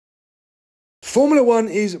Formula 1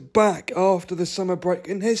 is back after the summer break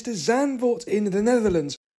and heads to Zandvoort in the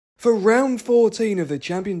Netherlands for round 14 of the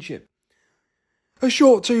championship. A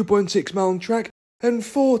short 2.6 mile track and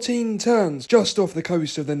 14 turns just off the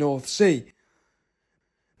coast of the North Sea.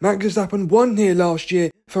 Max Verstappen won here last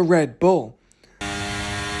year for Red Bull.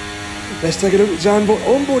 Let's take a look at Zandvoort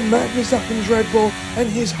onboard Max Verstappen's Red Bull and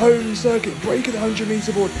his home circuit. Brake at the 100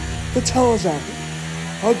 metre board for Tarzan.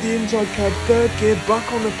 Hug the inside curb, third gear, back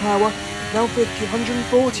on the power. Now fifth gear,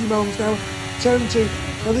 140 miles an hour, turn 2.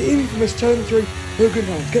 Now the infamous turn 3,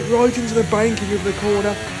 Hoogenhouse. Get right into the banking of the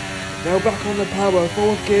corner. Now back on the power,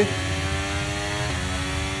 fourth gear.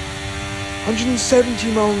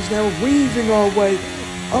 170 miles an hour, weaving our way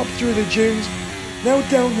up through the dunes. Now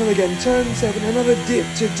downhill again, turn 7, another dip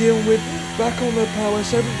to deal with. Back on the power,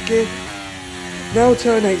 7th gear. Now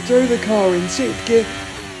turn 8, throw the car in, 6th gear.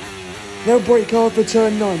 Now brake hard for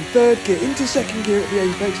turn 9, 3rd gear, into 2nd gear at the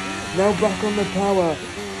apex. Now back on the power,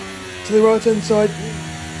 to the right hand side,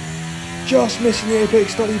 just missing the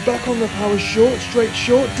apex slightly, back on the power, short straight,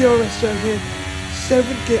 short DRS zone here,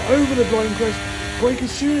 7th gear over the blind crest, brake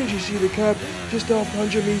as soon as you see the curb, just after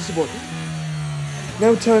 100 metres aboard.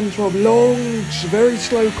 Now turn 12, long, very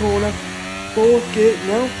slow corner, 4th gear,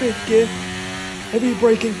 now 5th gear, heavy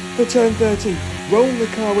braking for turn 13, roll the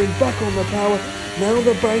car in, back on the power, now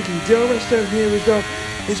the banking, DRS zone here as well,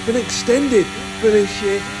 it's been extended for this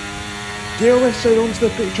year. DRS zone onto the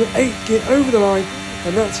picture, 8th gear over the line,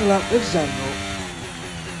 and that's a lap of Zandvoort.